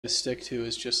to stick to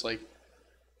is just like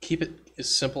keep it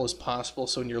as simple as possible.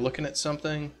 So when you're looking at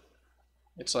something,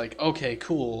 it's like, okay,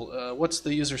 cool. What's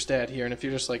the user stat here? And if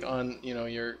you're just like on,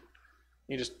 you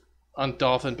just on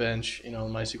Dolphin Bench,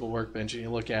 MySQL Workbench, and you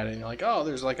look at it and you're like, oh,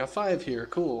 there's like a 5 here,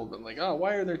 cool. But like, oh,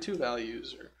 why are there 2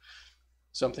 values or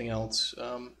something else?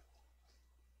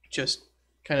 Just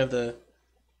kind of the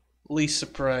least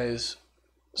surprise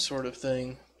sort of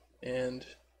thing, and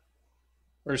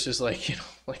versus like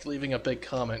like leaving a big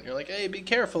comment. You're like, hey, be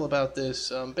careful about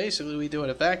this. Basically, we do it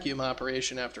a vacuum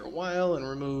operation after a while and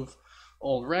remove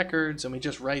old records, and we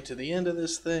just write to the end of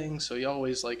this thing. So you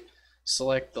always like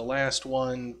select the last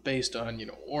one based on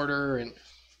order, and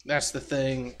that's the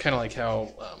thing. Kind of like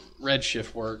how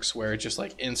Redshift works, where it just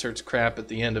like inserts crap at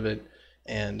the end of it,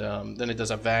 and then it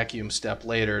does a vacuum step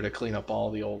later to clean up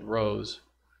all the old rows.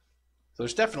 So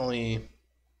there's definitely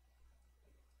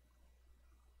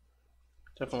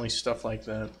stuff like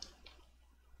that.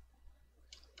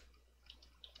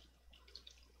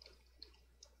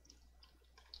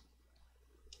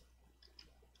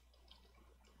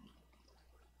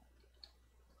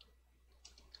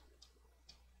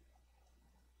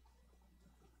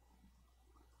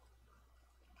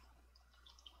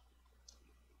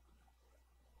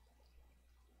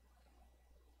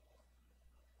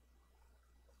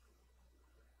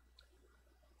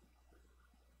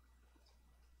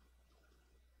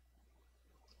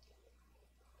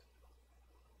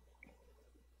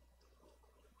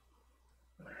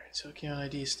 So account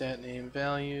ID, stat name,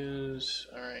 values.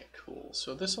 All right, cool.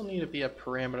 So this will need to be a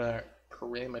parameterized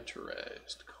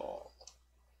call.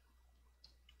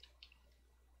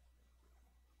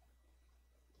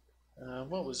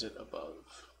 What was it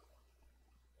above?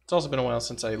 It's also been a while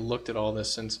since I looked at all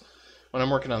this. Since when I'm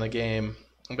working on the game,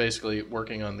 I'm basically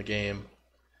working on the game,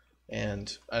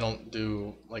 and I don't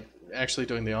do like actually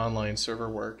doing the online server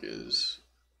work is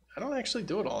I don't actually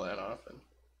do it all that often.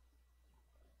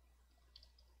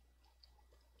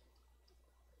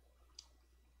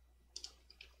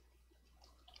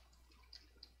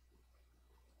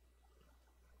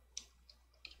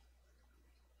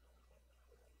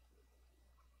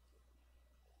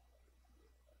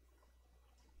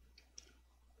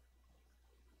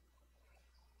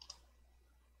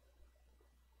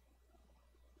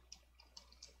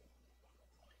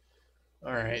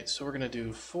 All right, so we're gonna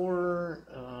do 4.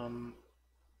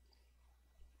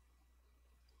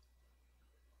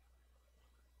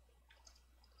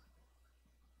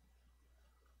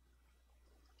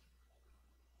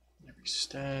 Every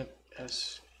stat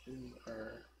s in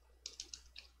our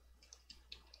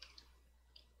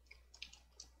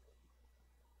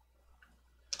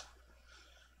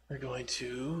we're going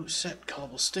to set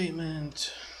callable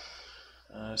statement.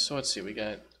 So let's see, we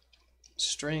got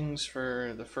strings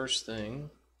for the first thing,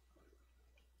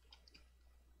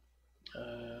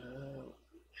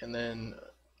 and then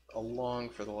a long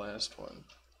for the last one.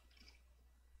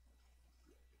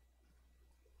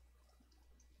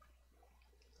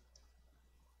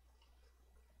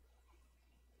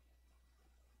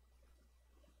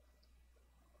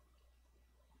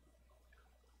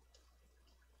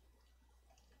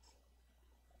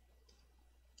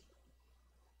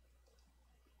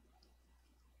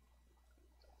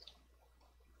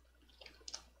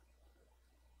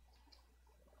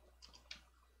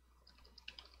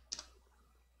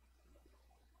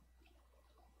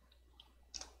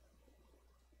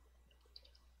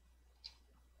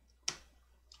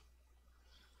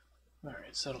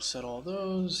 Alright, so that'll set all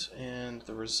those, and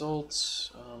the results,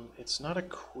 it's not a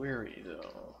query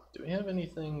though. Do we have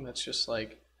anything that's just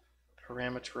like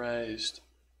parameterized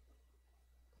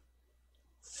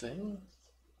thing?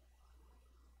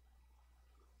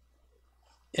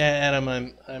 Yeah, Adam,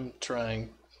 I'm trying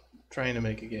to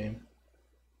make a game.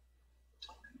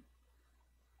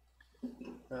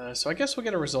 So I guess we'll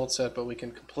get a result set, but we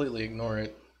can completely ignore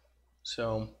it.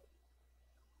 So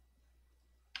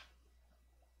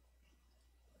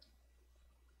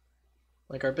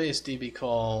like our base DB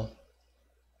call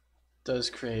does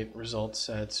create result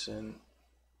sets and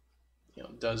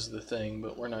does the thing,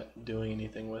 but we're not doing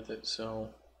anything with it, so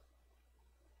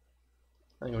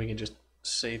I think we can just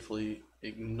safely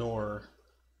ignore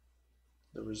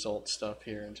the result stuff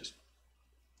here and just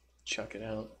chuck it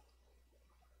out.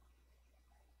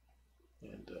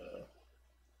 And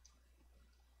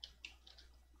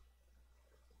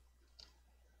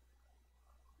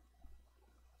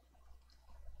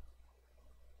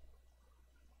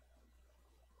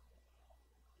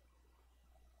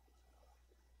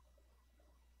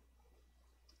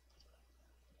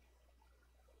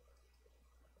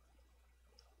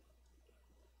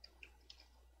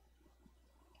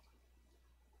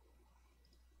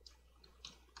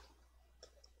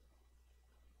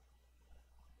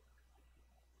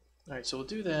Alright, so we'll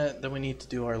do that, then we need to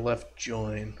do our left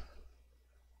join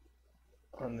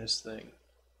on this thing.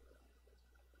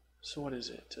 So what is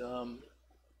it?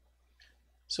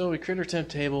 So we create our temp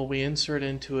table, we insert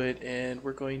into it, and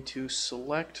we're going to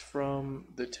select from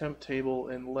the temp table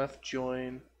and left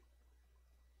join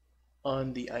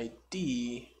on the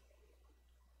ID.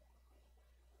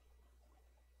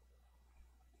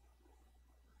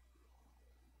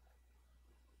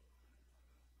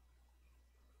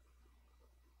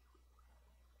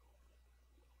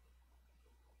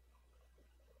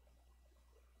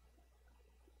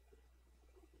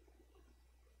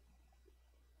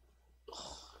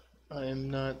 I am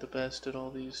not the best at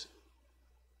all these.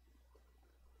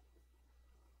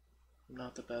 I'm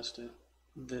not the best at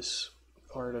this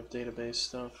part of database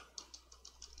stuff.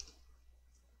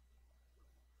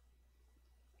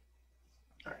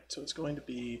 Alright, so it's going to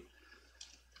be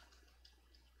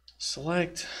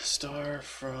select star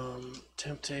from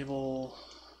temp table,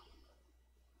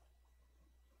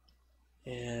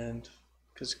 and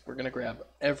because we're going to grab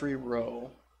every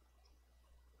row.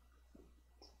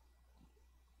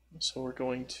 So we're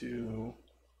going to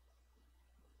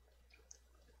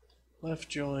left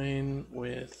join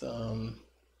with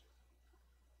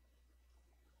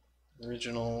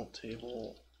original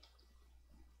table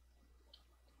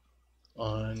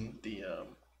on the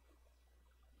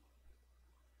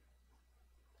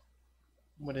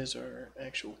what is our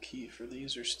actual key for the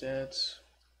user stats?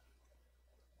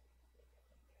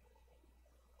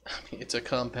 I mean, it's a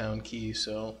compound key,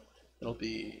 so it'll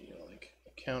be, you know, like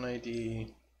account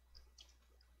ID,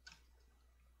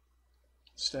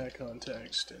 stat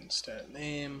context, and stat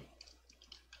name,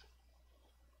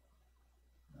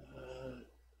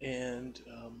 and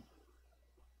how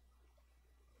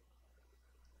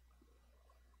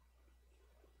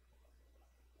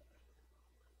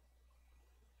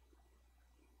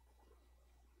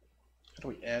do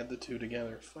we add the two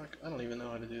together? Fuck, I don't even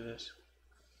know how to do this.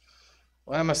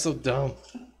 Why am I so dumb?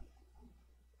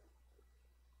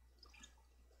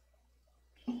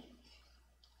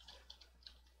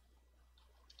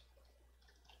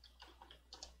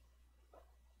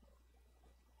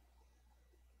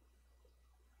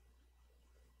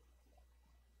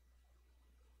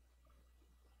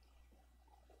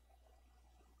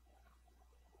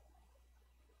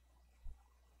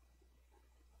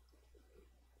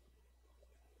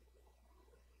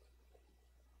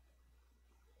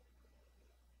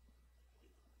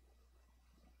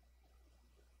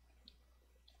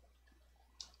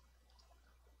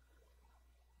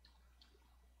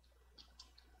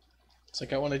 It's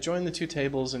like I want to join the two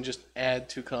tables and just add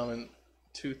two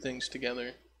things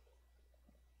together.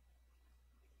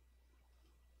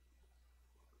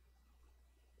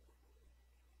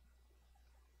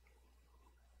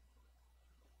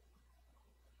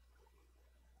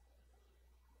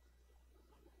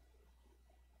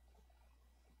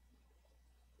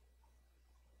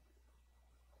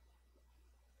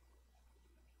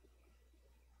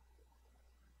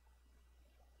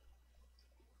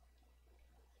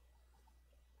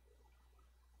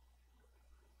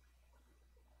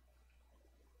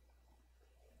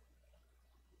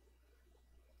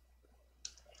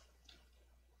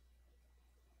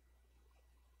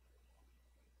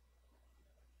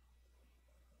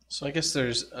 So I guess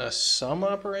there's a sum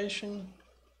operation.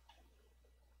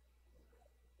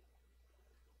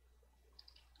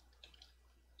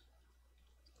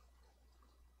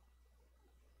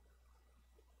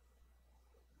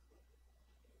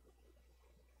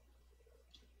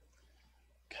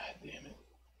 God damn it.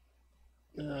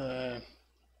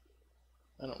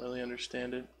 I don't really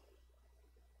understand it.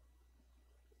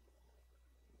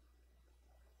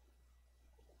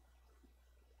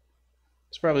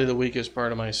 It's probably the weakest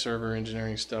part of my server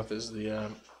engineering stuff is the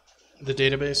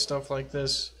database stuff like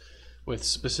this with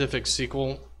specific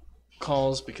SQL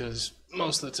calls, because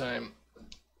most of the time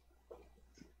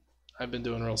I've been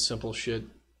doing real simple shit.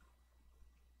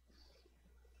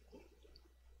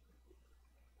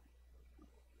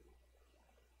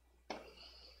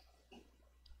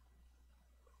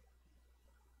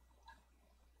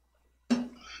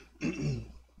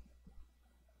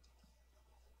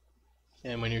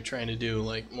 And when you're trying to do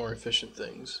like more efficient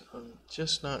things, I'm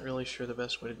just not really sure the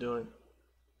best way to do it.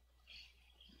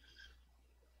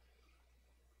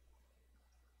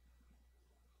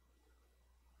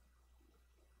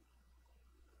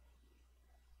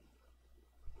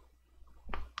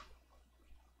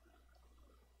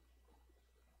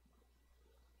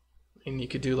 And you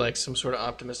could do like some sort of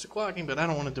optimistic logging, but I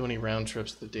don't want to do any round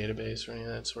trips to the database or any of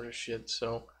that sort of shit,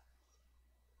 so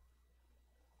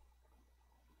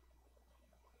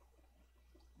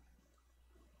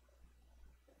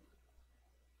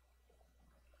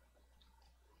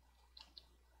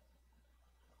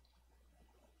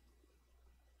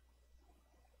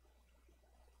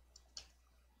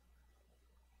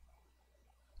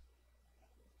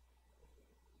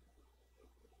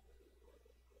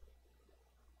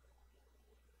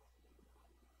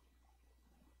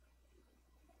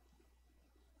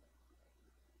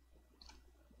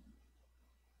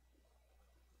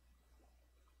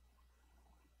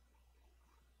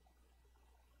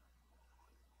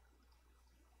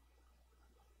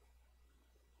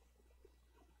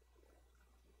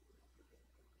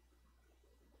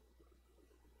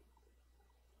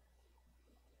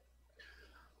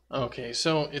Okay,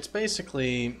 so it's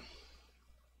basically,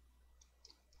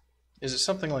 is it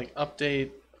something like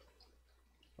update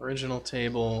original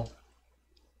table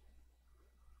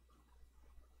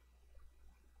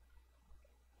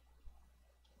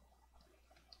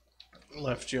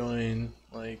left join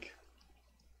like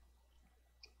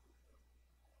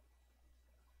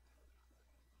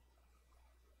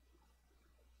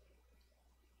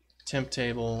temp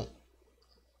table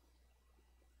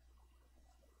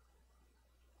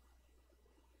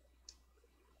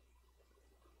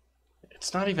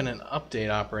it's not even an update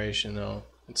operation though.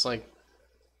 It's like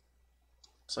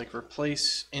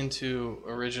replace into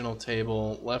original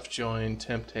table left join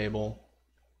temp table.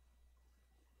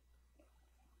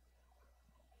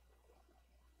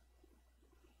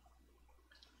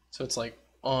 So it's like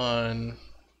on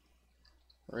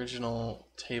original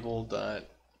table dot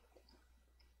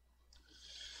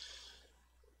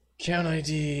account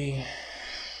ID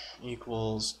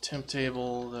equals temp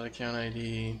table dot account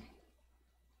ID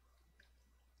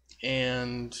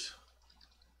and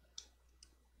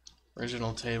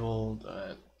original table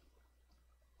dot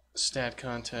stat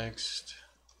context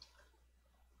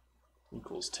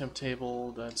equals temp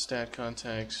table dot stat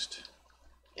context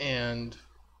and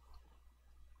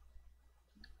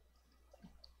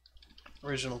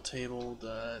original table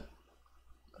dot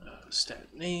stat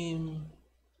name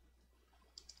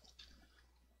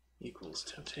equals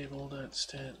temp table dot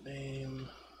stat name.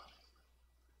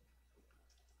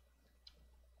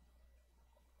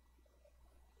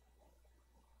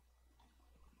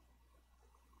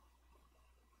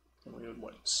 And we would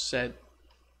what set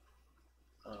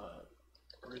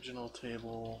original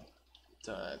table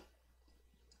dot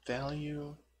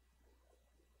value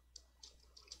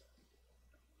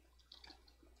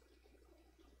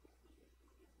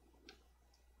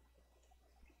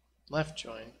left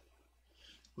join.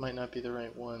 Might not be the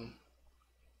right one.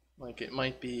 Like it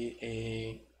might be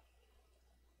a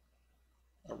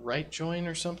right join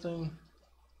or something.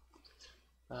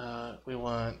 We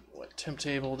want what temp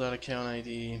table dot account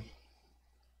ID.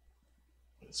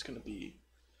 It's going to be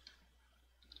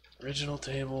original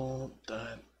table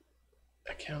dot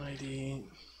account ID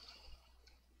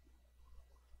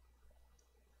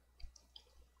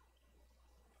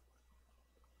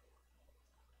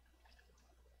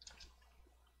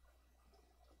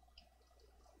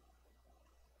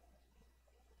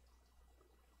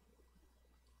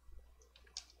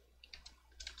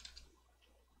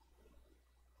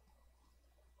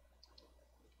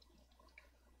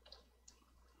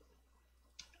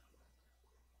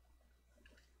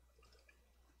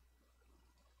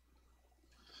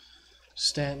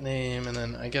stat name, and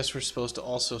then I guess we're supposed to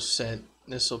also set,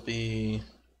 this will be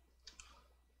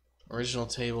original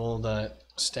table dot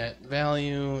stat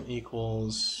value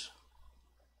equals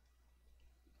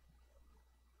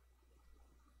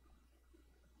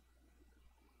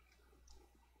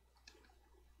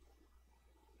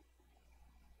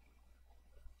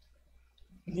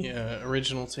the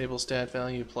original table stat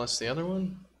value plus the other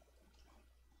one.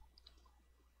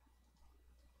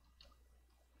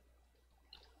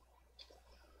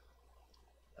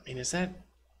 I mean, is that,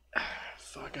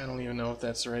 fuck, I don't even know if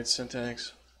that's the right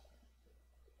syntax.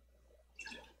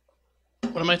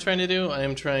 What am I trying to do? I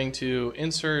am trying to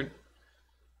insert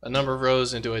a number of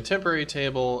rows into a temporary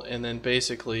table and then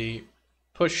basically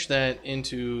push that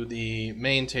into the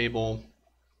main table,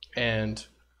 and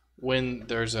when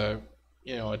there's a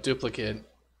duplicate,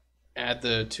 add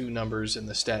the two numbers and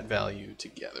the stat value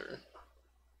together.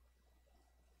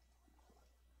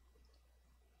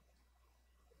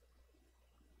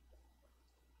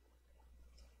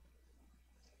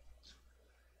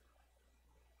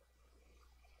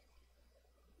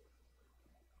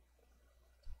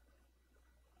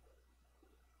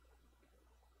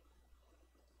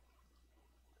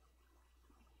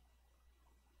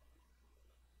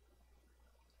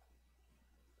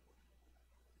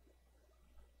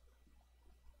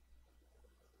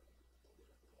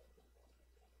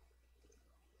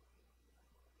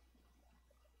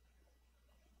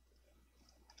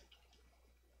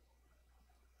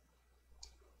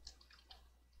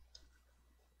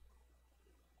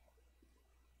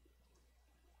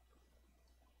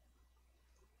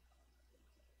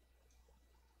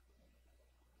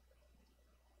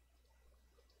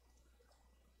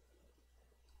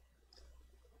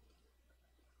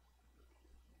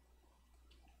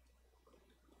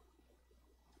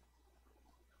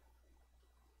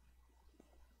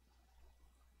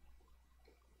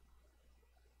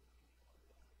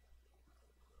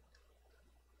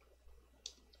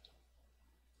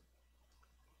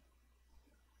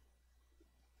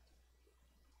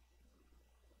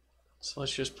 So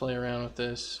let's just play around with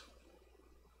this.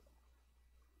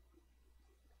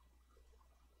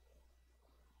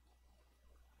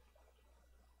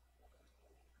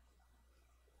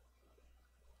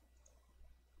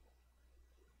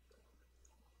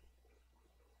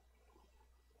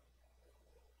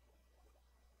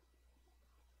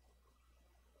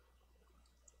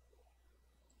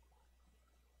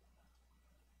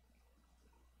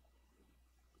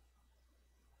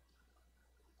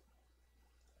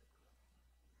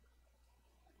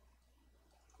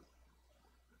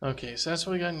 Okay, so that's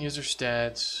what we got in user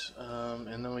stats,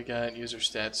 and then we got user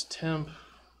stats temp,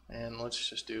 and let's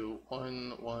just do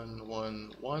 1, 1,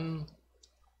 1, 1.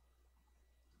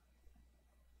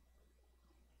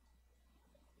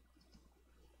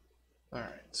 All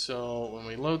right, so when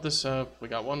we load this up, we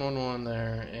got 1, 1, 1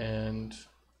 there, and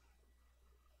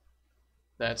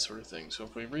that sort of thing. So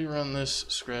if we rerun this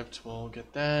script, we'll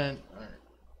get that. All right.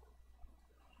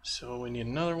 So we need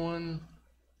another one.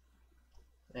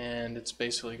 And it's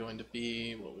basically going to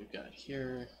be what we've got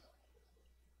here.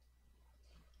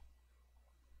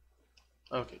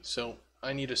 Okay, so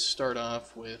I need to start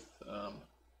off with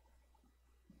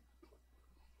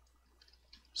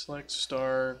select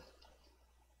star.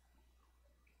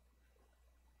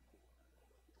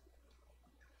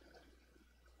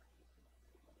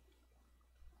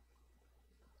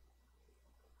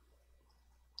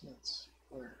 Let's see,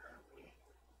 where are we?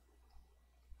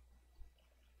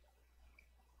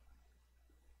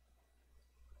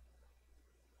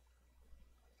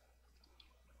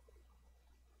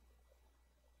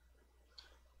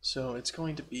 So it's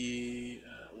going to be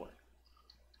what?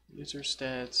 User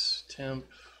stats temp.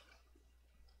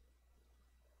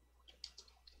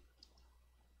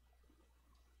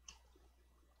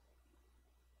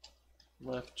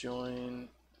 Left join.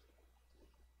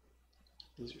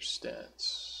 User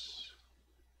stats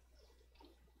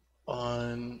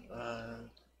on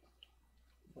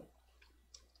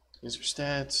user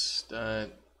stats dot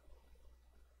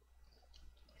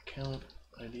account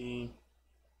ID.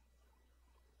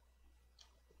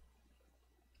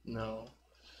 No.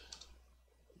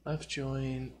 Left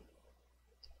join.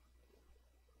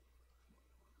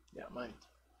 Yeah, mine.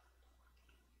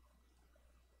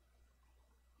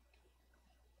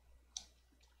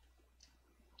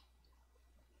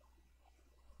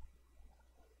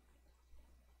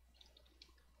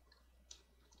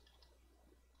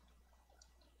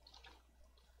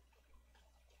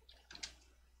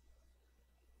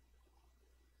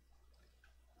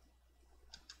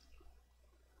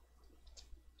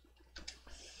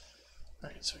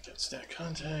 Alright, so we got stack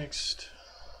context.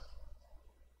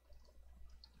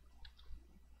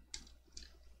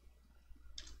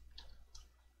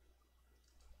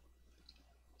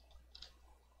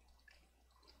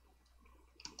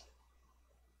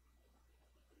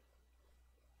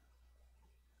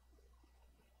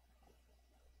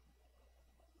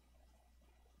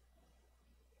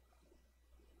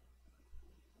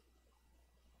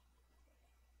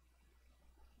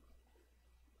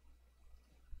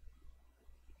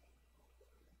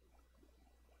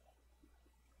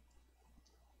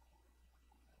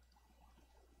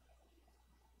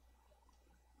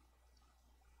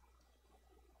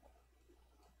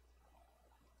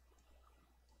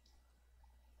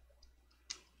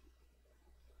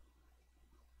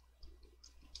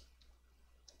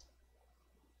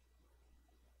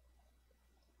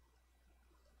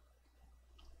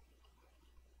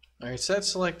 Alright, so that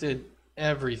selected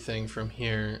everything from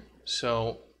here.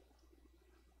 So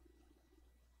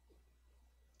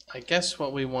I guess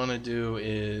what we want to do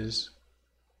is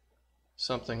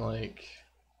something like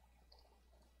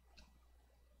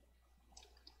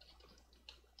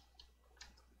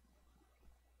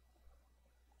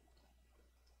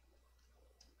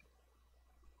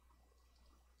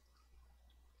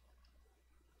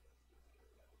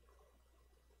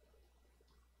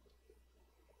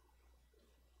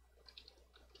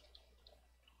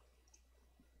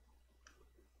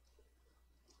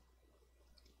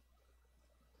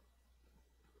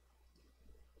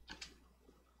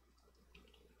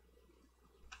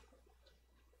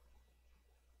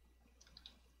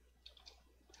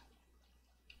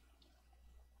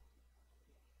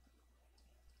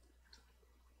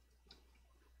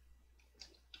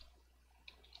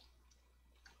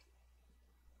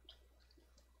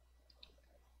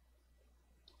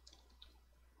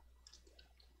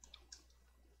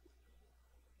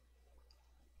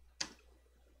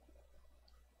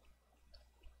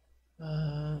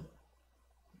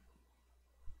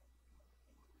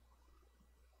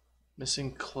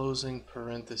missing closing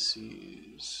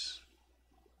parentheses.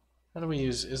 How do we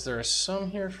use, is there a sum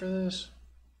here for this?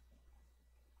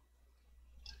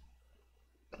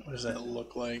 What does that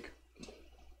look like?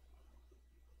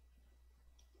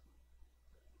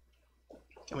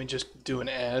 Can we just do an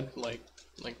add like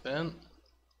that?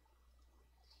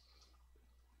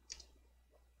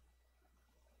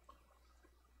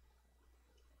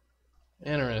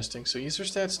 Interesting. So user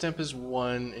stats temp is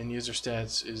 1 and user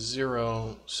stats is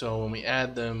 0. So when we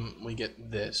add them, we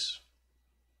get this.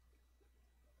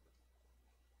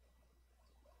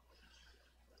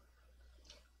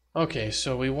 Okay,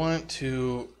 so we want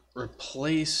to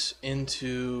replace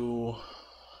into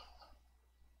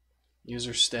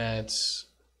user stats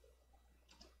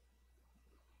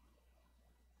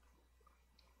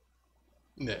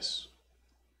this.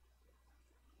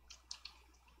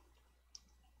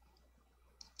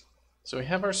 So we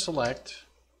have our select,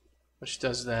 which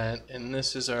does that, and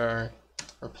this is our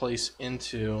replace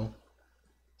into.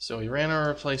 So we ran our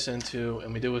replace into,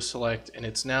 and we do a select, and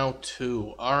it's now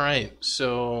 2. All right,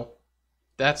 so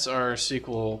that's our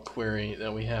SQL query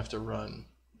that we have to run.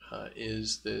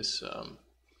 Is this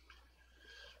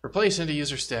replace into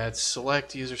user stats,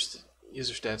 select user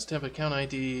stats temp account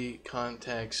ID,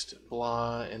 context,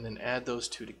 blah, and then add those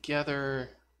two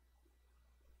together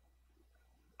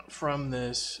from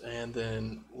this, and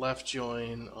then left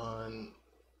join on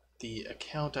the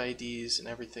account IDs and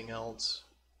everything else.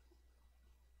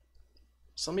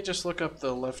 So let me just look up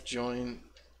the left join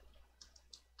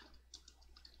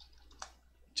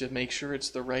to make sure it's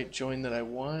the right join that I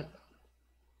want.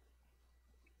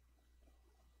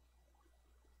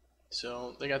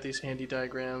 So they got these handy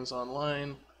diagrams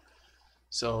online.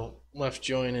 So left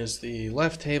join is the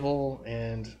left table,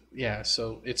 and yeah,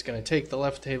 so it's going to take the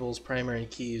left table's primary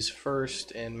keys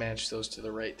first and match those to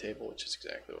the right table, which is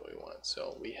exactly what we want.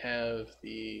 So we have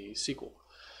the SQL.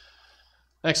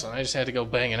 Excellent. I just had to go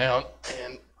bang it out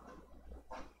and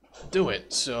do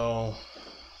it. So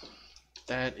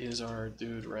that is our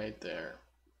dude right there.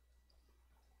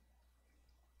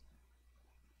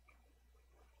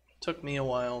 Took me a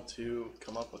while to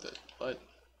come up with it, but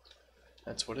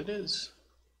that's what it is.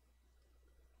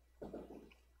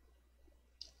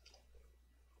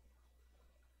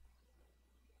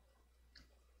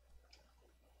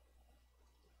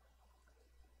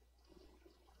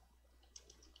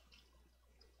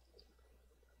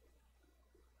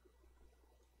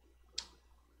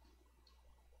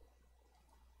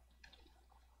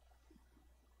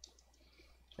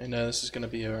 And this is going to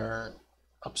be our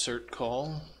upsert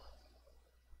call.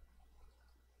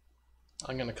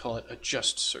 I'm going to call it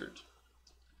adjust cert.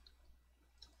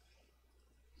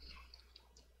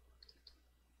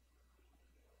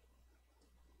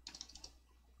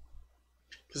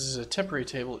 Because this is a temporary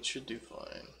table, it should do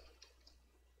fine.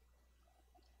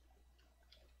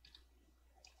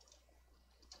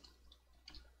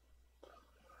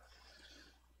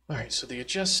 Alright, so the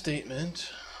adjust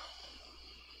statement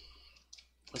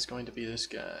is going to be this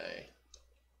guy.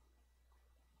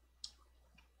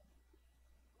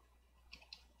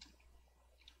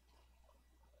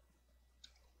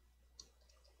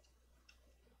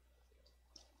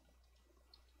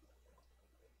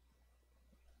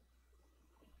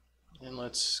 And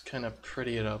let's kind of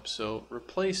pretty it up. So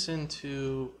replace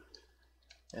into,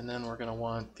 and then we're going to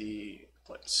want the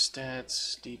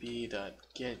stats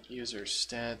db.get user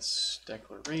stats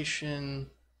declaration.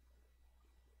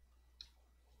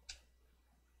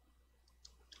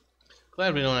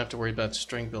 Glad we don't have to worry about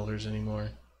string builders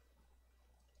anymore.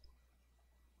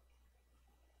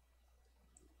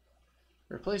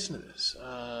 Replace into this.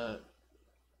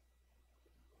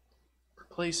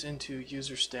 Replace into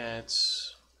user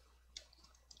stats.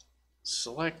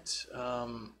 Select.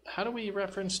 How do we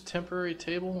reference temporary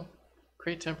table?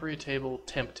 Create temporary table,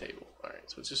 temp table. All right,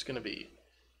 so it's just going to be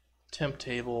temp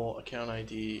table, account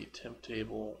ID, temp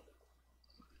table,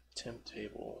 temp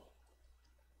table.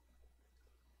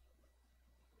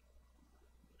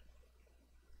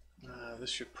 This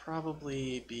should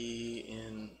probably be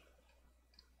in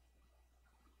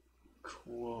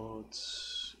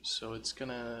quotes, so it's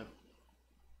gonna,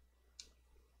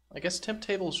 I guess temp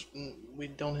tables we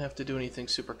don't have to do anything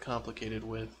super complicated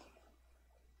with.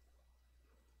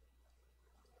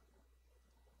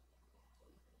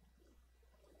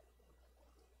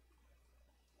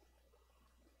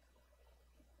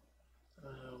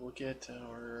 We'll get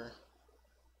our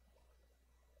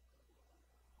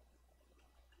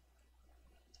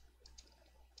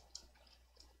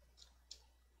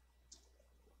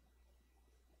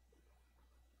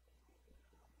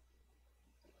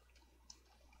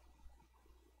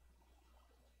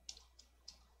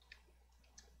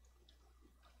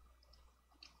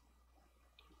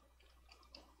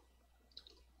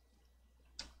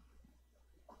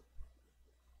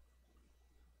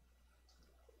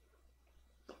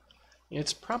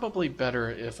It's probably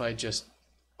better if I just,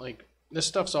 like, this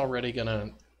stuff's already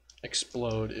gonna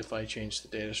explode if I change the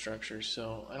data structure,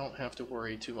 so I don't have to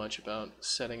worry too much about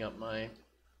setting up my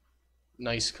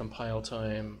nice compile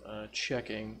time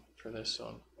checking for this,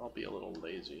 so I'll be a little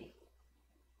lazy.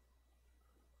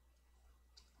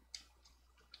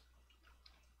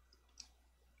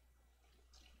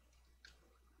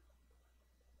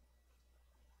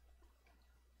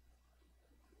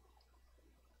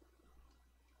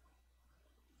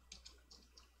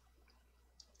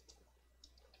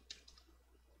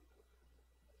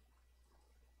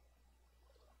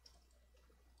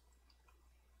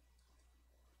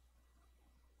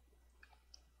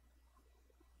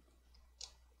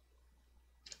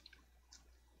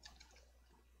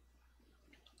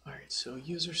 Alright, so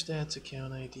user stats,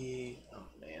 account ID. Oh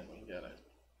man, we gotta.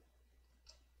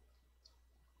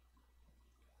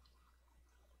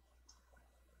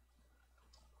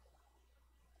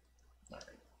 Alright,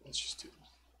 let's just do.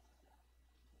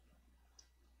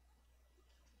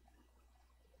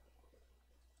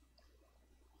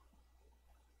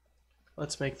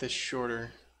 Let's make this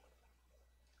shorter.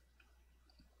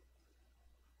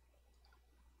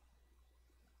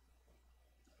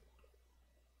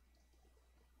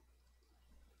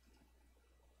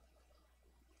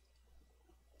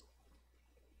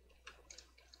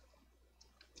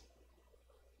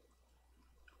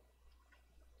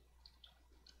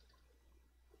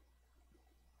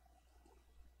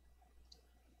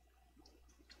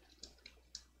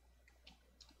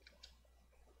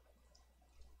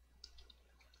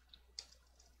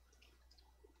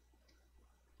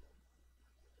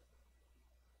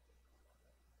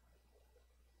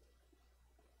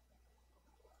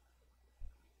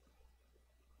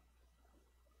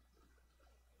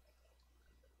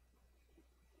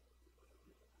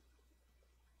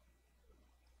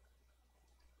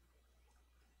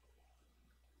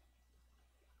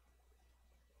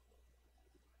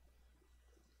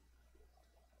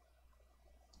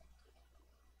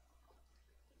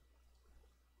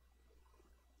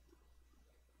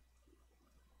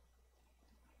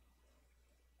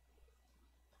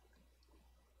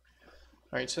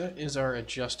 Alright, so that is our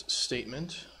adjust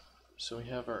statement. So we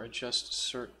have our adjust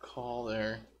cert call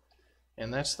there,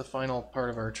 and that's the final part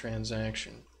of our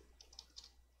transaction.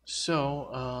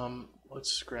 So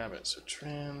let's grab it. So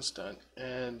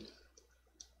trans.add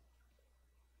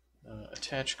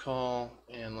attach call,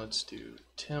 and let's do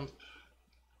temp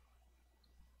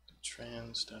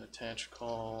trans.attach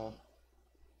call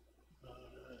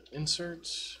insert.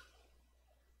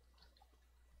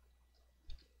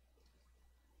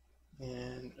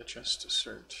 And adjust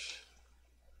assert.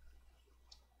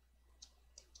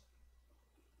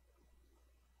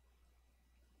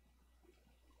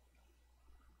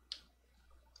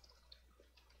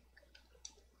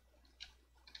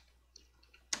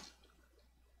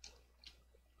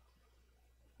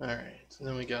 All right, and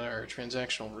then we got our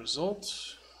transactional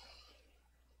results.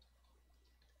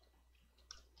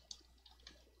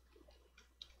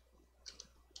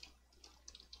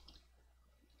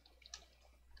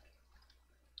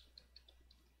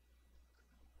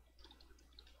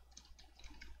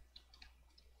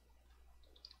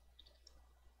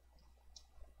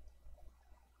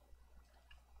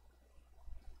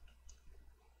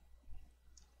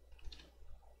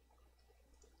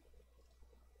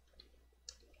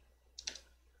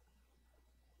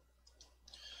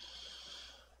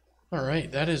 All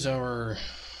right, that's our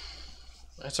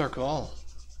call.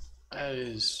 That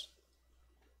is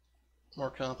more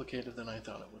complicated than I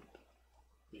thought it would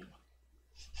be.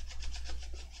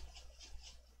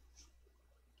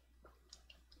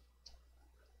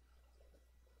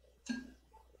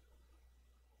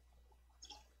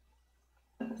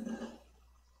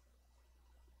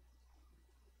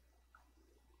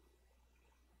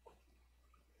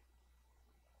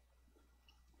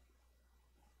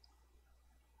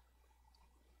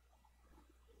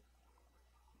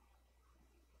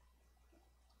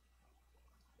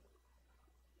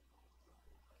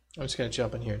 I'm just gonna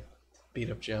jump in here and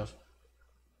beat up Jeff.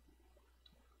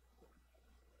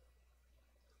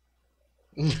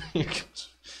 Is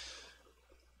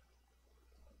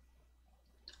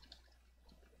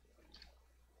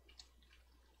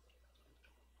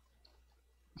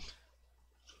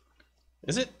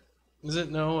it? Is it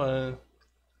no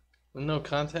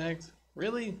contact?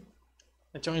 Really?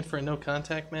 I joined for a no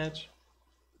contact match?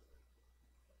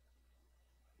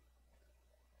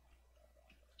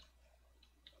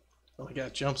 Well, I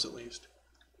got jumps at least.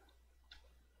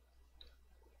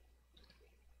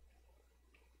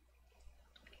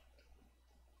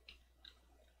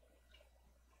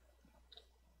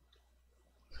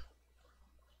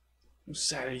 Whose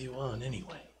side are you on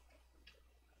anyway?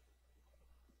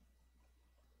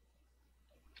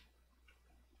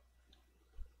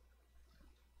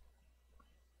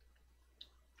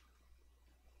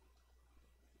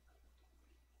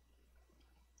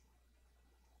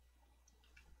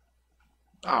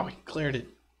 Oh, we cleared it.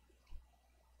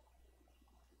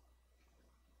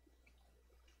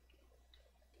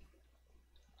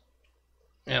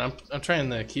 Man, I'm trying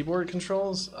the keyboard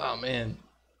controls. Oh man,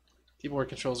 keyboard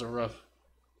controls are rough.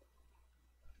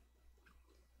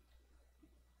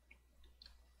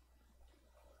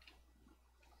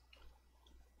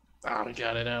 Ah, we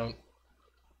got it out.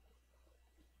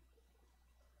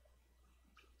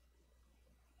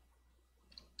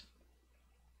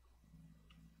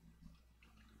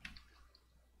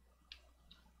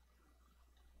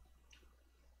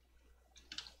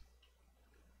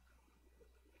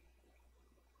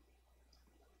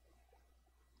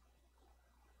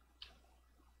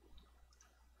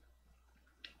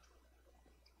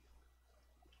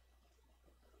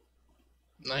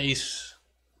 Nice.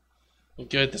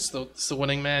 Good. That's the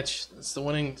winning match. That's the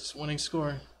winning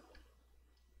score.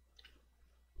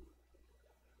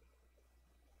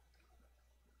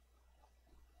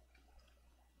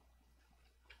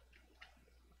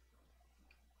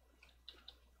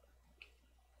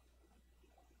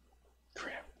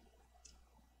 Crap.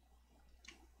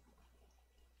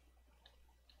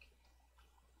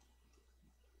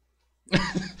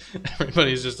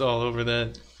 Everybody's just all over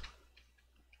that.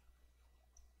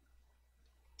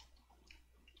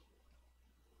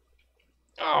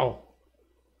 Oh.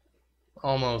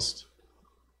 Almost.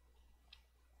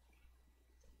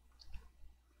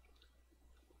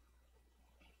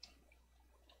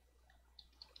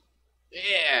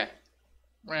 Yeah.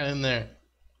 Right in there.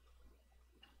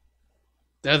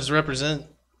 Devs represent.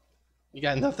 You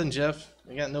got nothing, Jeff.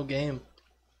 You got no game.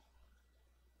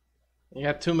 You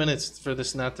got 2 minutes for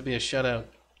this not to be a shutout.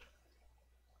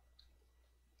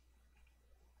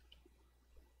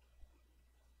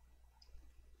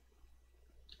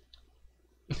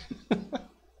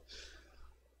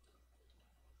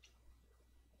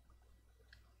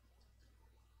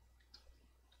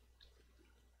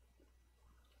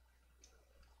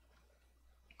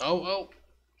 Oh.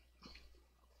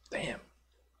 Damn.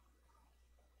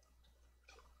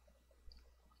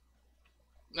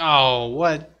 Oh,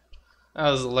 what?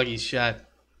 That was a lucky shot.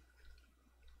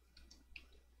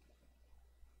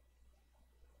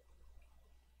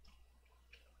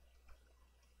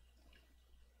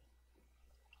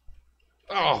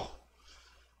 Oh.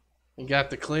 You got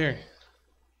the clear.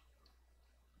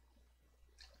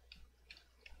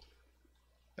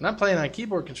 And I'm playing on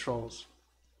keyboard controls.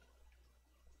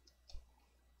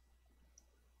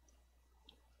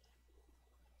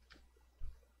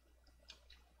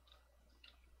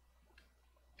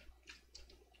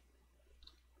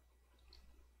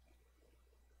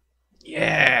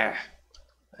 Yeah.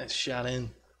 That shot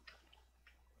in.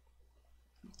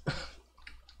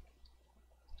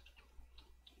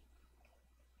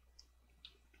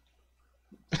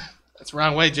 That's the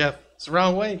wrong way, Jeff. It's the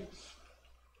wrong way.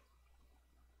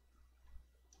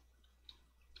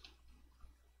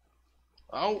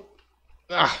 Oh.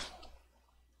 Ah.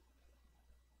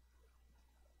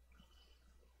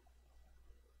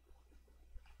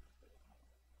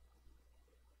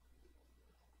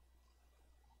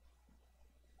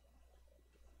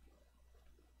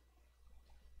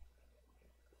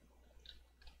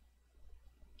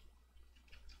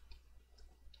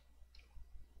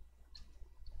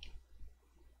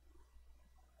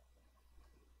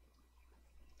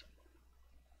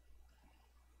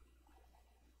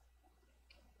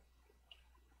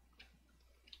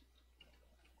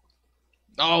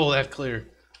 Oh, that clear.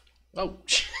 Oh,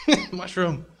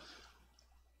 mushroom.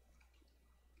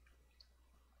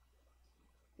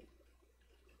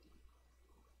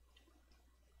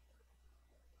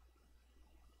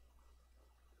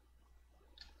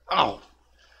 Oh,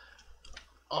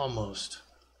 almost.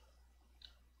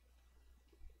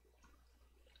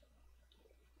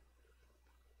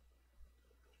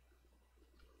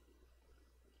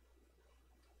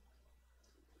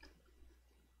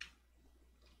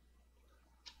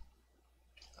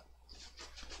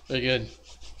 Very good.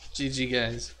 GG,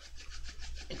 guys.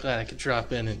 I'm glad I could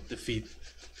drop in and defeat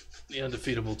the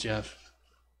undefeatable Jeff.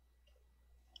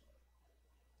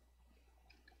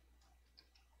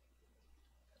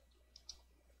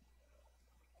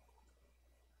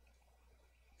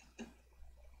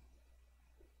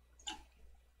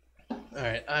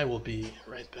 Alright, I will be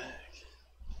right back.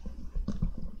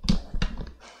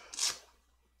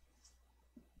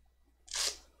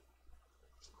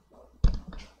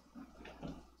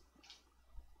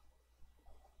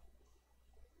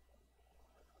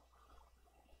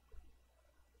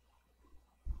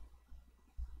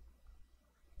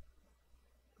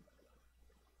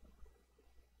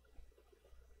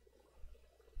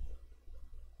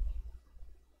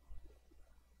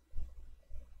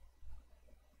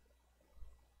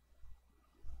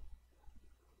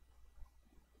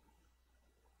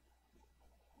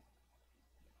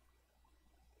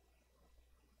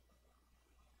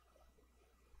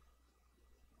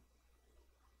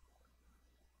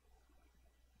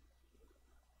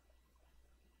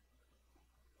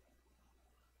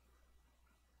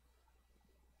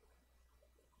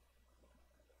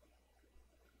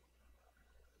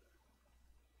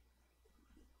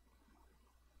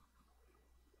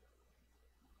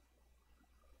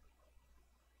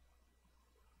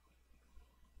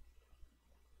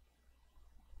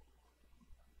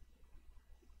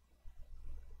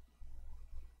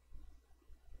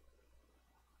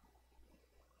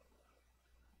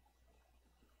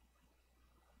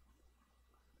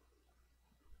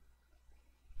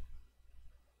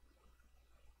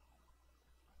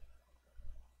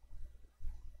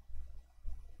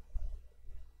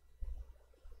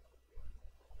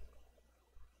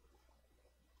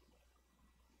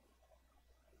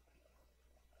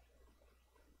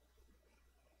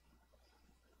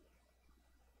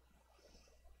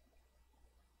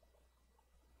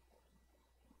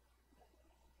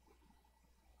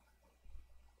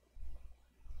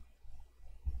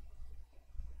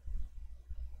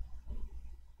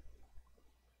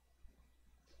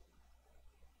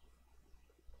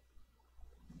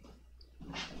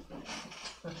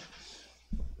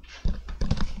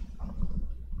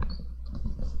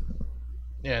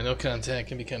 Yeah, no contact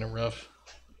can be kind of rough.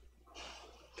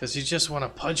 Because you just want to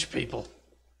punch people.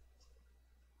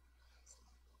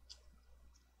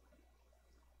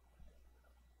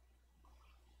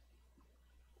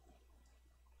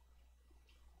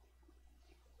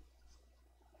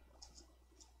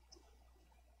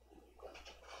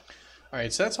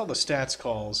 Alright, so that's all the stats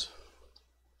calls.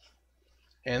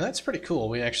 And that's pretty cool.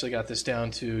 We actually got this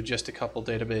down to just a couple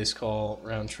database call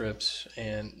round trips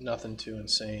and nothing too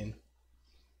insane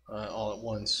all at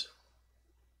once,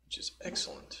 which is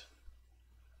excellent.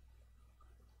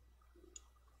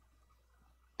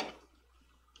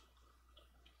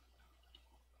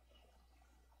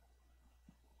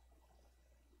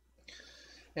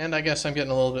 And I guess I'm getting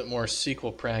a little bit more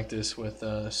SQL practice with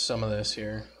some of this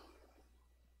here.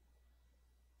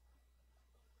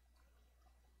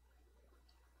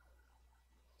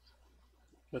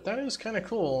 But that is kind of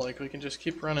cool. Like, we can just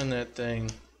keep running that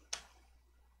thing.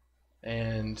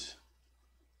 And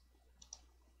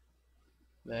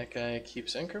that guy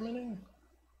keeps incrementing?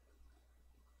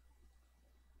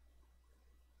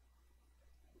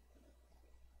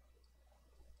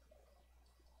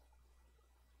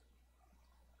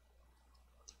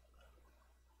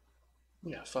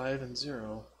 Yeah, 5 and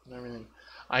 0 and everything.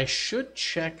 I should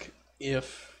check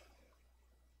if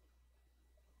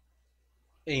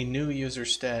a new user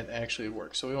stat actually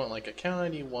works. So we want like account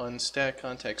ID 1, stat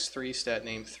context 3, stat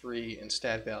name 3, and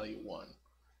stat value 1.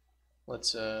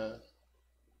 Let's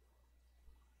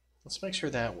make sure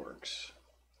that works.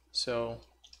 So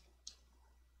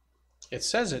it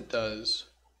says it does.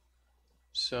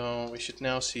 So we should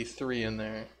now see 3 in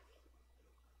there.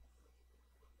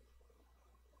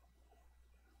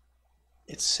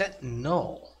 It's set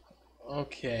null.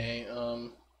 Okay, all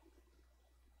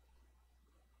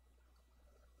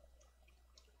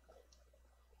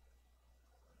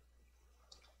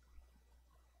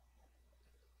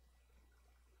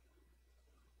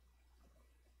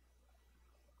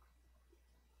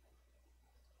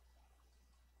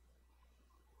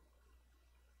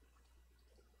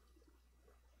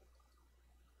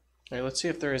right, let's see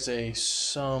if there is a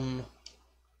sum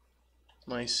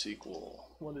MySQL.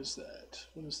 What is that?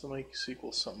 What does the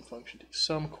MySQL sum function do?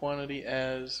 Sum quantity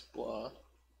as blah.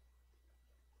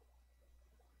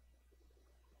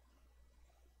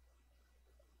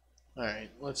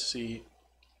 Alright, let's see.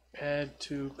 Add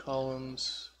 2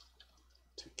 columns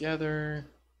together.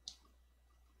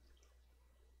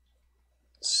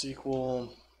 SQL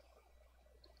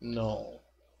null.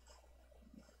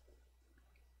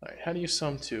 Alright, how do you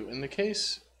sum 2? In the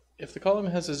case, if the column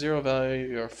has a 0 value,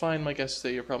 you are fine. My guess is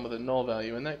that you're problem with a null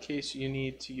value. In that case, you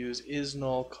need to use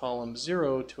isNull column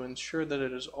 0 to ensure that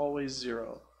it is always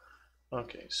 0.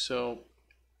 Okay, so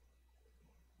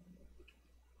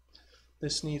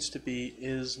this needs to be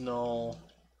isNull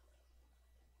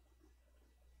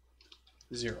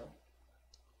 0.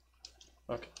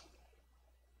 Okay.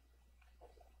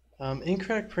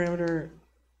 Incorrect parameter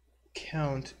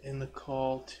count in the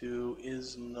call to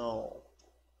isNull.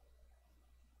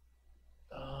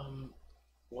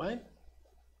 What?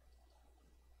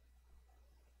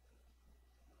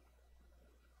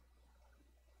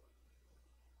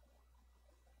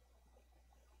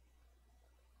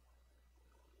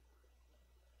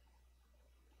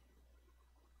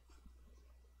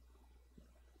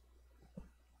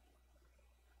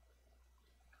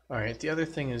 All right, the other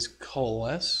thing is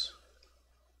coalesce.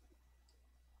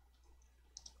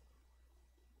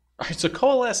 All right, so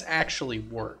coalesce actually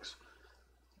works,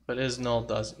 but isNull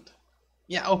doesn't.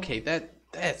 Yeah, okay,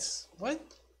 that's what?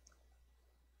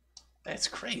 That's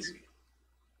crazy.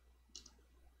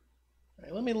 All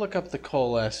right, let me look up the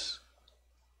coalesce.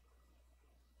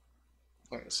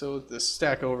 All right, so the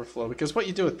Stack Overflow, because what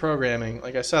you do with programming,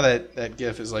 like I saw that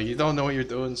GIF is like you don't know what you're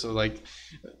doing, so like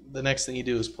the next thing you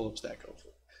do is pull up Stack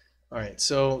Overflow. All right,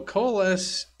 so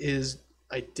coalesce is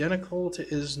identical to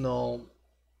isNull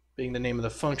being the name of the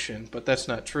function, but that's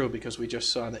not true because we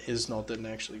just saw that isNull didn't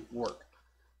actually work.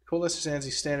 Coalesce is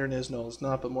ANSI standard and isNull is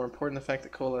not, but more important, the fact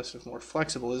that coalesce is more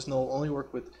flexible. isNull will only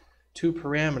work with 2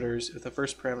 parameters. If the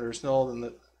first parameter is null, then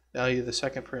the value of the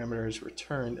second parameter is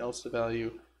returned, else the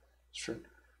value is true.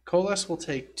 Coalesce will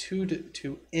take 2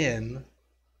 to n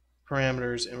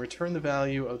parameters and return the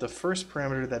value of the first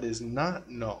parameter that is not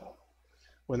null.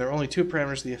 When there are only 2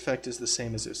 parameters, the effect is the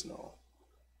same as isNull.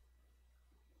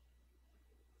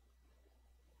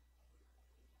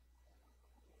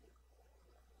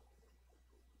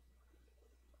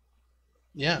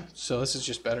 Yeah, so this is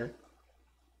just better.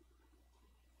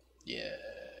 Yeah,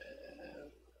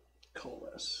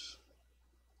 coalesce.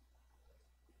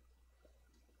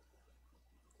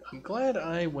 I'm glad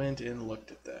I went and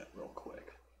looked at that real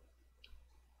quick.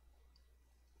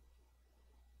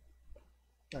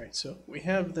 All right, so we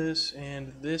have this,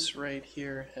 and this right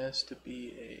here has to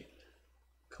be a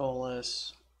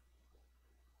coalesce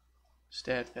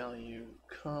stat value,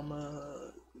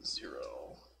 comma,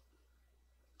 0.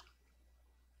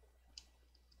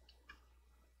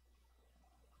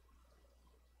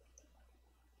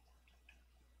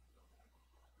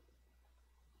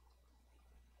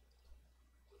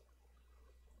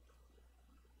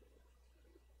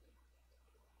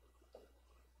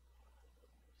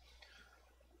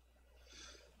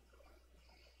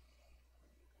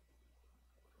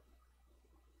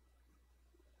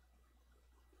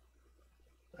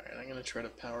 Alright, I'm going to try to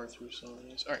power through some of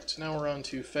these. Alright, so now we're on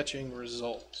to fetching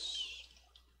results.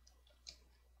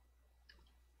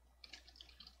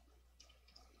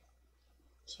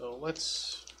 So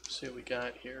let's see what we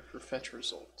got here for fetch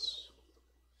results.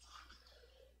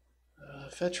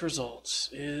 Fetch results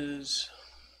is,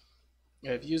 we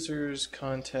have users,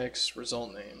 context,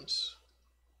 result names.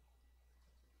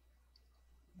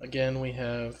 Again, we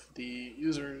have the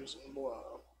users and blah.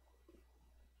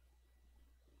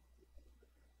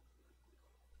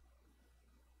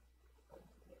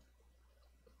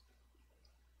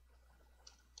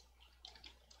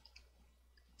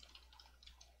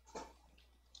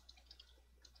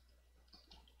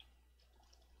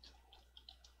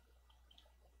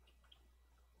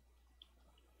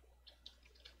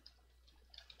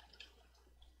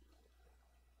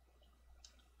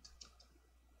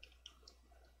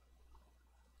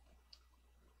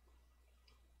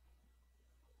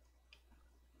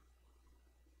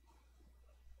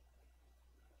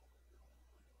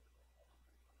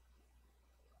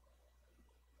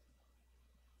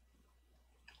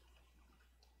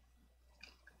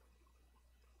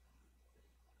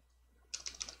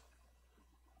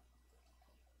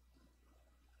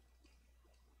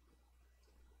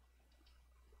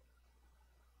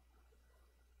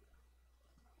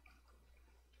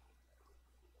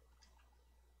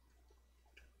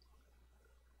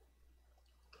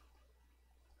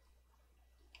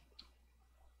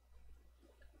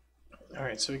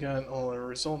 Alright, so we got all our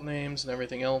result names and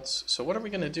everything else. So what are we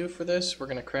going to do for this? We're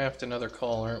going to craft another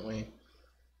call, aren't we?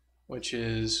 Which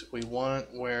is, we want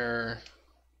where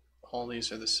all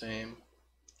these are the same.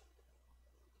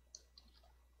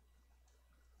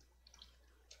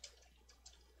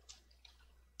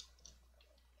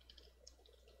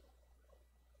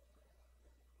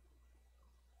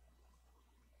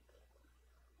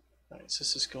 Alright, so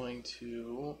this is going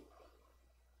to...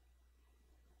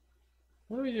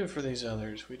 What do we do for these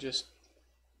others? We just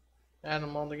add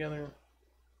them all together?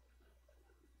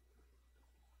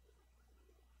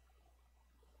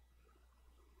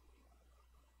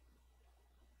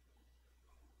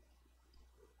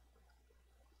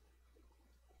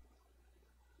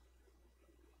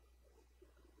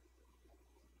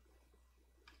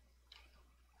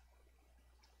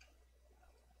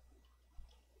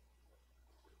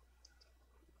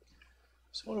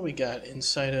 So what do we got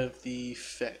inside of the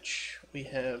fetch? We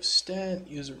have stat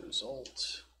user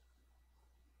result.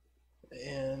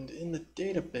 And in the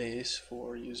database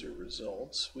for user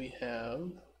results, we have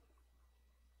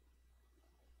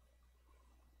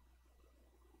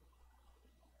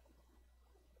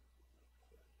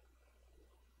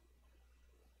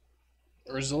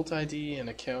result ID and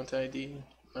account ID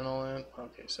and all that.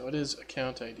 Okay, so it is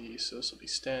account ID, so this will be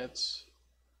stats.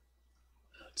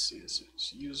 Let's see, this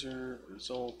is user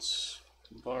results,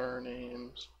 var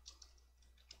names.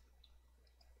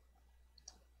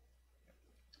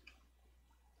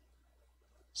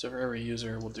 So for every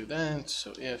user, we'll do that.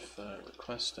 So if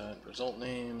request.result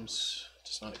names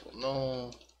does not equal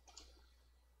null,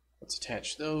 let's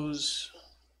attach those.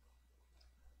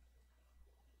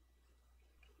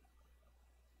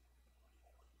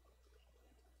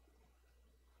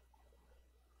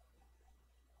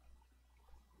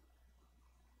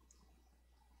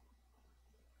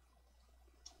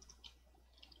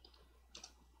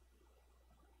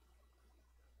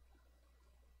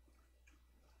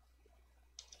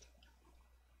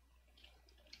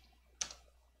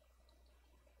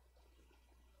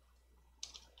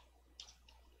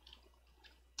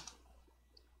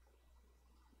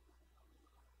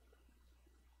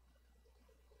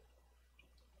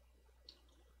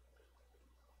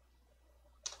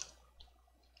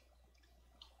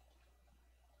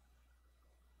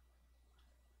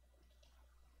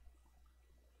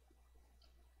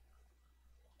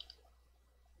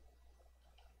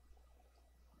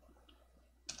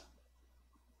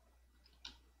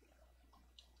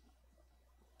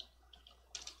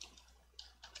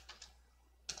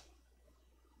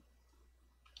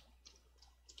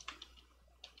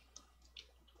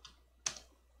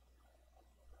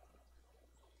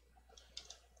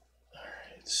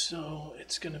 So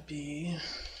it's gonna be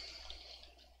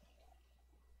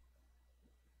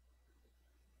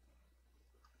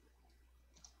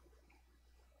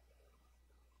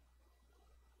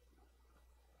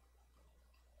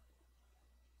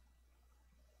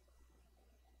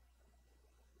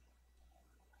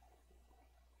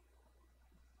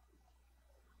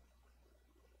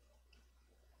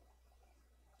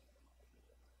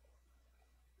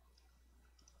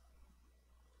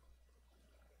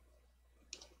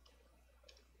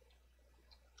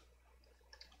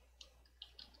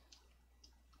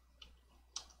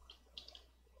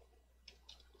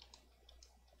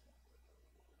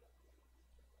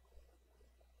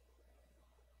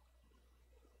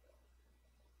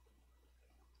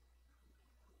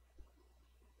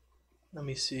let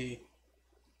me see.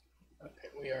 Okay,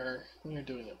 we are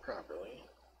doing it properly.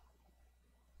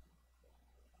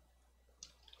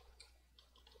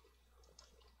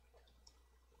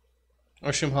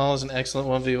 Mushroom Hall is an excellent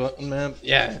 1v1 map.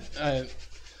 Yeah,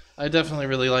 I definitely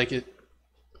really like it.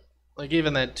 Like,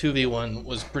 even that 2v1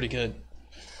 was pretty good.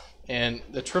 And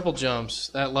the triple jumps,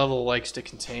 that level likes to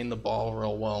contain the ball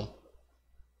real well.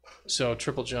 So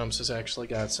triple jumps has actually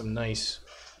got some nice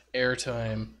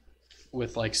airtime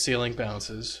with like ceiling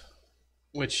bounces,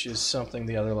 which is something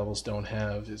the other levels don't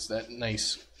have, is that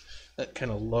nice, that kind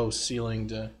of low ceiling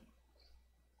to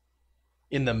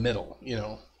in the middle, you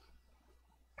know.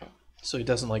 So he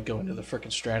doesn't like go into the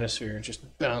frickin' stratosphere and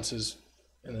just bounces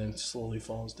and then slowly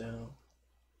falls down.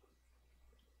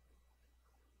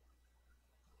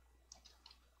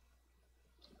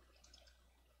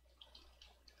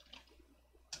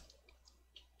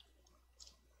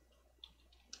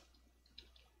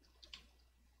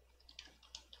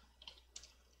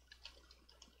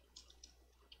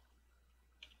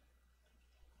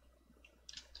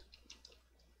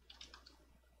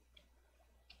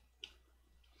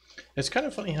 It's kind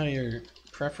of funny how your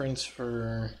preference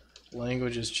for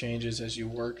languages changes as you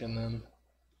work in them.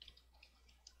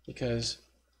 Because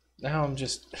now I'm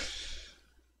just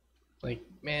like,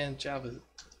 man, Java,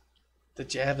 the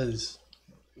Javas,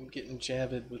 I'm getting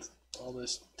jabbed with all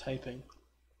this typing.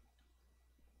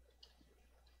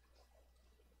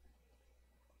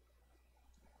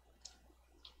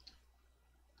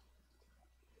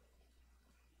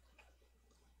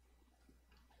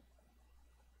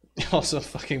 Also,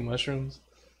 fucking mushrooms.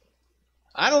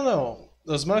 I don't know.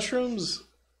 Those mushrooms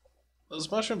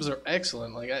are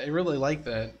excellent. Like, I really like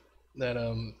that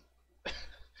that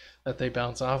they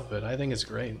bounce off of it. I think it's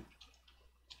great.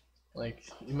 Like,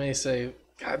 you may say,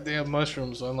 "Goddamn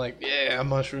mushrooms." So I'm like, "Yeah,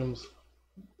 mushrooms."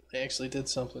 They actually did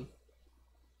something.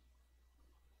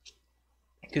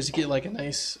 Because you get like a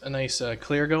nice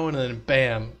clear going, and then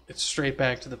bam, it's straight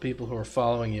back to the people who are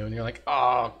following you, and you're like,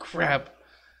 "Oh crap."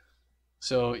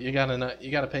 So you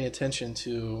gotta pay attention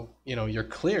to, you know, your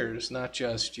clears, not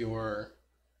just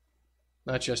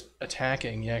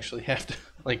attacking. You actually have to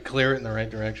like clear it in the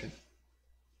right direction.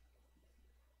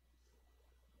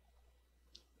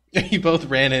 You both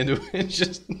ran into it.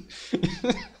 Just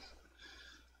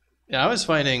yeah, I was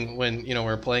finding when, you know,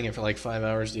 we were playing it for like 5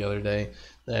 hours the other day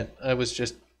that I was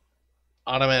just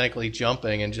automatically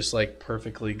jumping and just like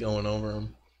perfectly going over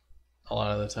them a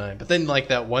lot of the time. But then like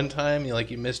that one time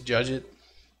you misjudge it,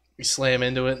 you slam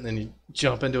into it, and then you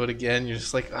jump into it again. You're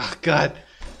just like, oh god,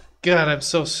 I'm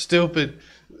so stupid.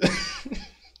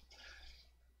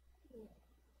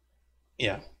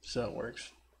 Yeah, so it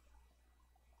works.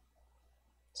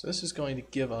 So this is going to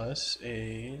give us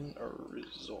a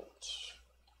result.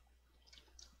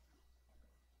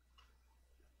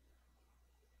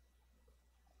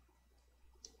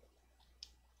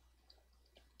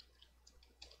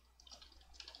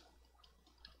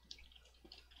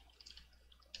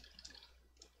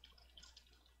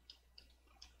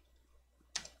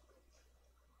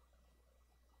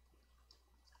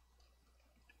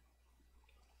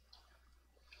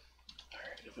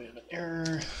 We have an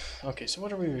error. Okay, so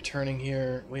what are we returning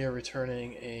here? We are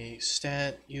returning a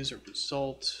stat user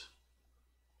result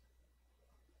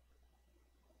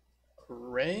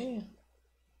array.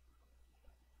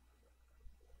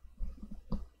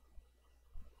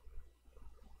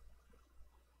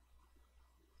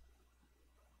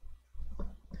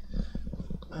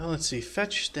 Let's see.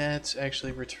 Fetch stats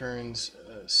actually returns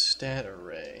a stat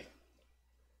array.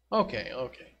 Okay.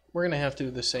 We're gonna have to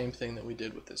do the same thing that we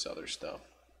did with this other stuff.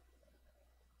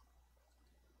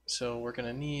 So we're going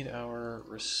to need our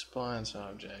response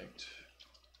object.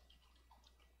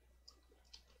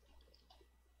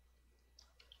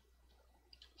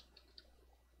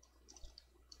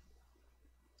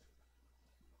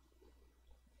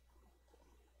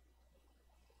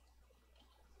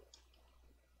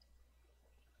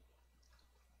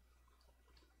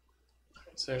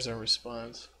 So there's our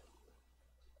response.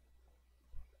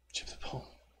 Chip the poll.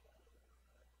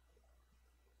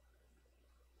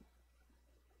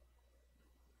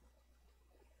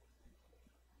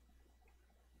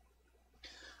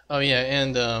 Oh yeah,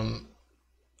 and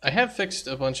I have fixed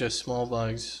a bunch of small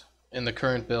bugs in the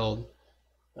current build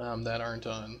that aren't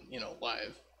on,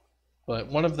 live. But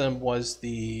one of them was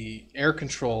the air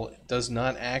control does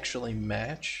not actually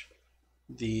match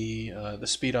the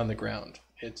speed on the ground.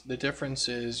 The difference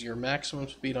is your maximum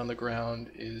speed on the ground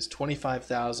is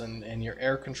 25,000 and your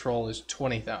air control is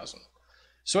 20,000.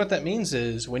 So what that means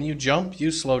is when you jump, you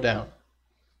slow down,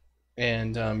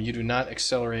 and you do not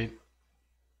accelerate.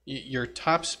 Your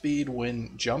top speed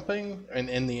when jumping and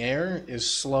in the air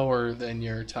is slower than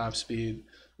your top speed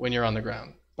when you're on the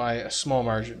ground by a small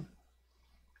margin.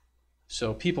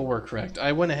 So people were correct.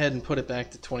 I went ahead and put it back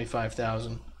to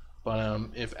 25,000. But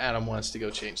if Adam wants to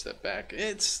go change that back,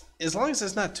 it's as long as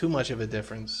it's not too much of a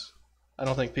difference. I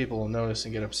don't think people will notice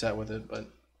and get upset with it, but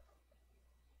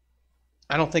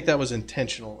I don't think that was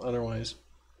intentional. Otherwise,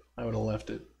 I would have left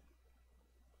it.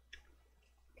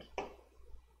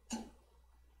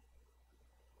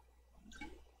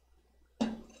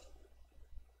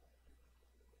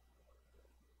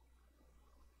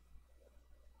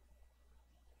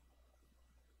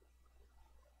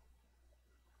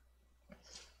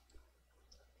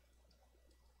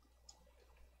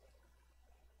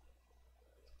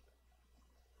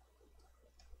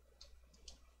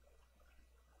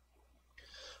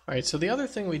 All right, so the other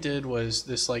thing we did was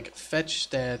this like fetch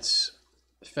stats,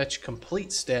 fetch complete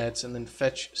stats, and then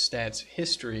fetch stats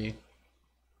history.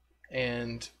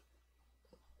 And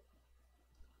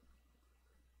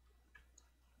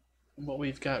what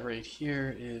we've got right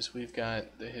here is we've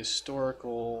got the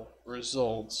historical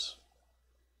results.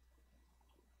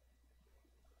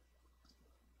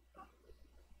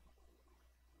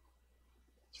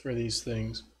 For these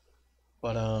things,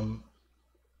 but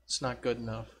it's not good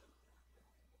enough.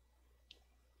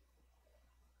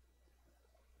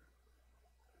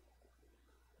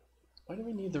 Why do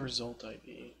we need the result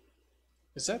ID?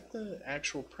 Is that the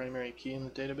actual primary key in the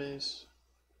database?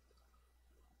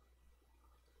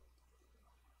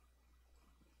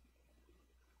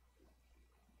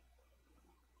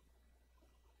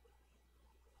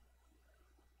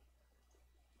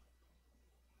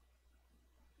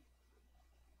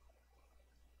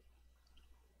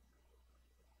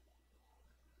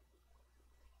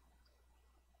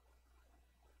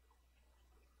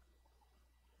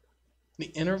 The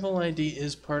interval ID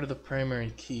is part of the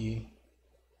primary key.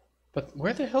 But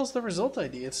where the hell's the result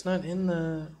ID? It's not in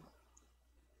the...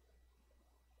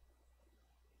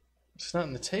 It's not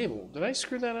in the table. Did I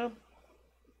screw that up?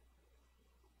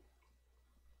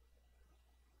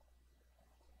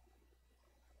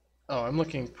 Oh, I'm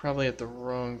looking probably at the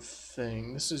wrong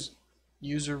thing. This is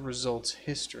user results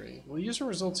history. Well, user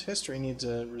results history needs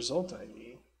a result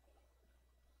ID.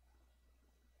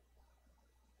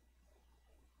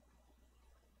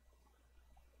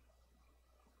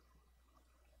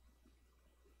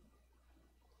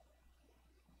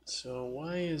 So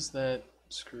why is that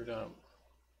screwed up?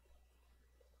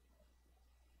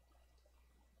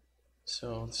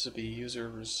 So this would be user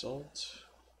result.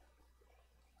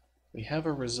 We have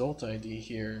a result ID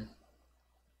here.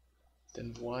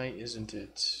 Then why isn't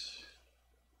it?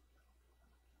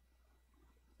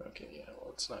 Okay, yeah,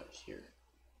 well, it's not here.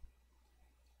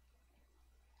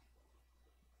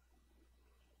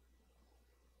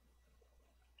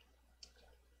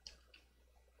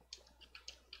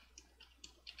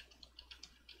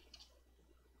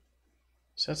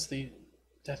 So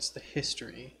that's the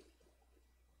history.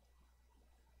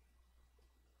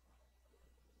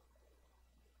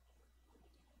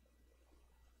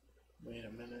 Wait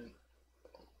a minute.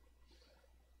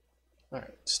 Alright,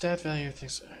 stat value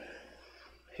things.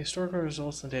 Historical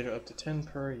results and data up to 10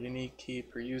 per unique key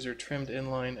per user trimmed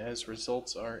inline as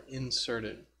results are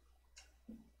inserted.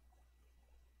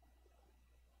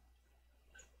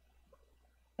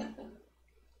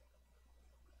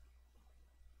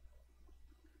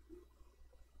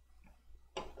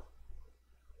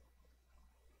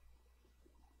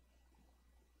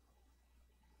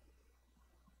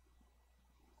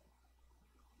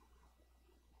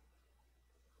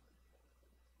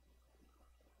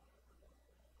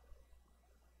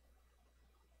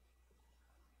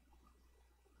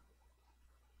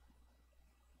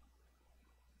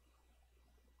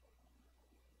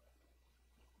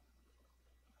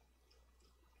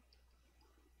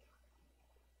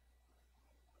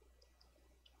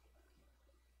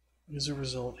 User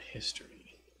result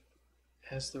history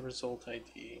has the result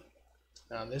ID.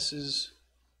 Now this is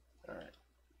alright.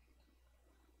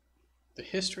 The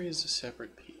history is a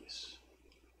separate piece.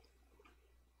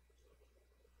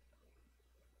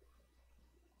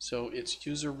 So it's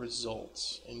user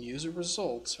results, and user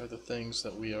results are the things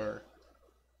that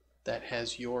that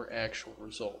has your actual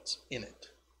results in it.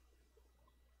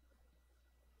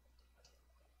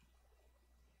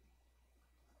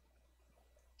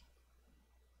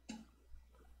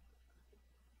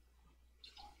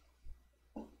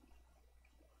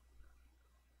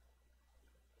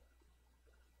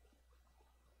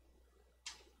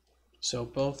 So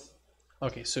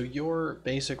okay, so your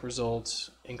basic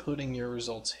results, including your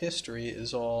results history,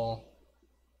 is all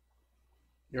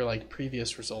your like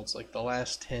previous results, like the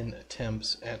last 10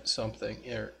 attempts at something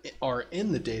are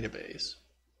in the database.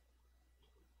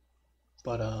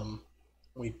 But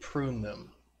we prune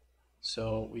them.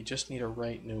 So we just need to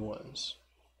write new ones.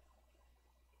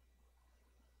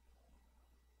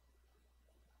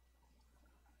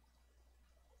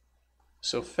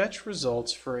 So fetch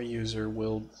results for a user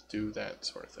will do that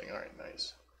sort of thing. All right,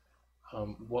 nice.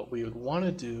 What we would want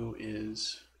to do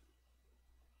is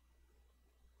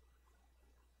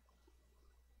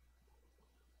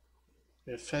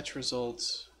fetch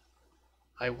results.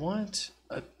 I want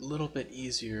a little bit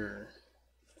easier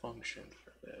function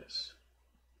for this.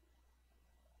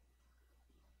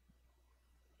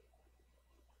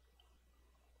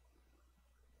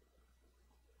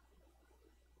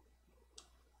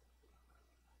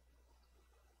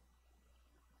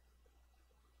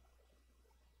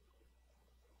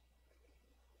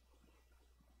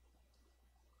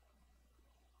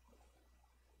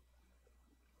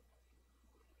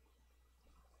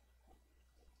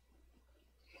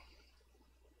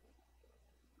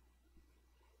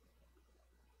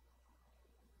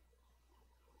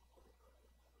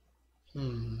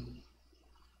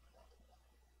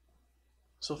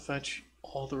 So fetch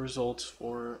all the results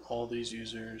for all these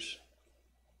users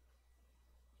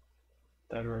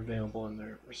that are available in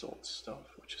their results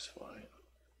stuff, which is fine.